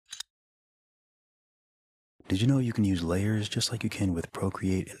Did you know you can use layers just like you can with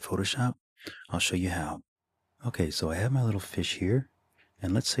Procreate and Photoshop? I'll show you how. Okay, so I have my little fish here,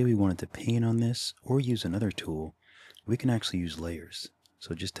 and let's say we wanted to paint on this or use another tool. We can actually use layers.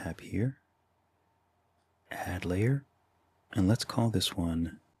 So just tap here, add layer, and let's call this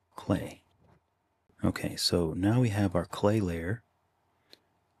one clay. Okay, so now we have our clay layer.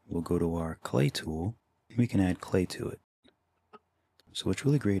 We'll go to our clay tool, and we can add clay to it. So what's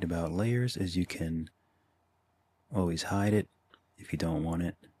really great about layers is you can always hide it if you don't want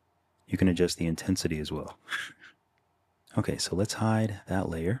it. You can adjust the intensity as well. Okay, so let's hide that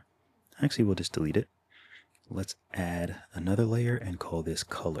layer. Actually, we'll just delete it. Let's add another layer and call this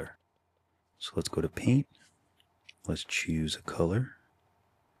color. So let's go to paint. Let's choose a color.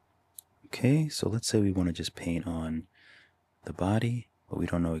 Okay, so let's say we want to just paint on the body, but we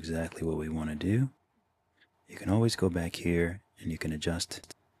don't know exactly what we want to do. You can always go back here and you can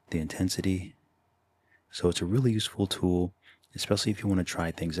adjust the intensity. So it's a really useful tool, especially if you want to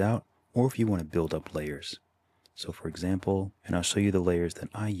try things out or if you want to build up layers. So for example, and I'll show you the layers that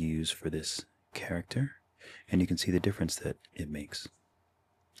I use for this character, and you can see the difference that it makes.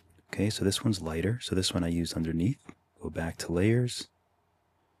 Okay, so this one's lighter, so this one I use underneath. Go back to layers.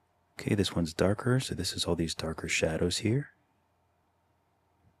 Okay, this one's darker, so this is all these darker shadows here.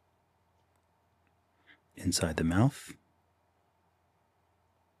 Inside the mouth.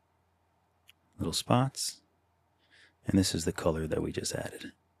 Little spots. And this is the color that we just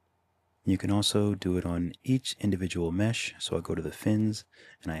added. You can also do it on each individual mesh. So I go to the fins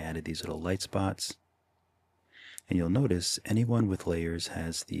and I added these little light spots. And you'll notice anyone with layers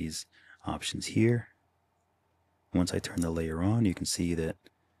has these options here. Once I turn the layer on, you can see that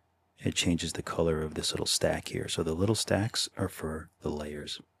it changes the color of this little stack here. So the little stacks are for the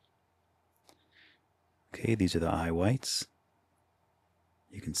layers. Okay, these are the eye whites.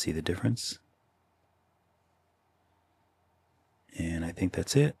 You can see the difference. And I think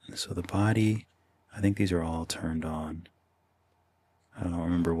that's it. So the body, I think these are all turned on. I don't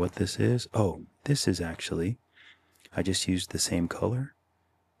remember what this is. Oh, this is actually, I just used the same color,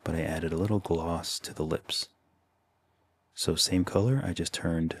 but I added a little gloss to the lips. So same color, I just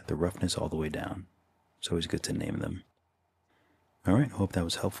turned the roughness all the way down. It's always good to name them. All right, hope that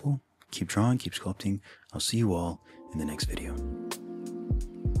was helpful. Keep drawing, keep sculpting. I'll see you all in the next video.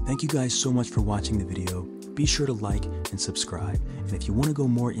 Thank you guys so much for watching the video. Be sure to like and subscribe. And if you want to go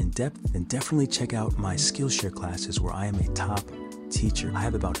more in depth, then definitely check out my Skillshare classes where I am a top teacher. I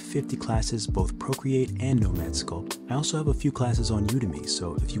have about 50 classes, both Procreate and Nomad Sculpt. I also have a few classes on Udemy,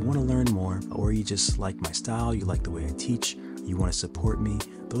 so if you want to learn more, or you just like my style, you like the way I teach, you want to support me,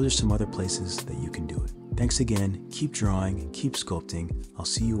 those are some other places that you can do it. Thanks again, keep drawing, keep sculpting. I'll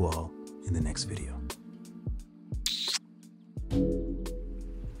see you all in the next video.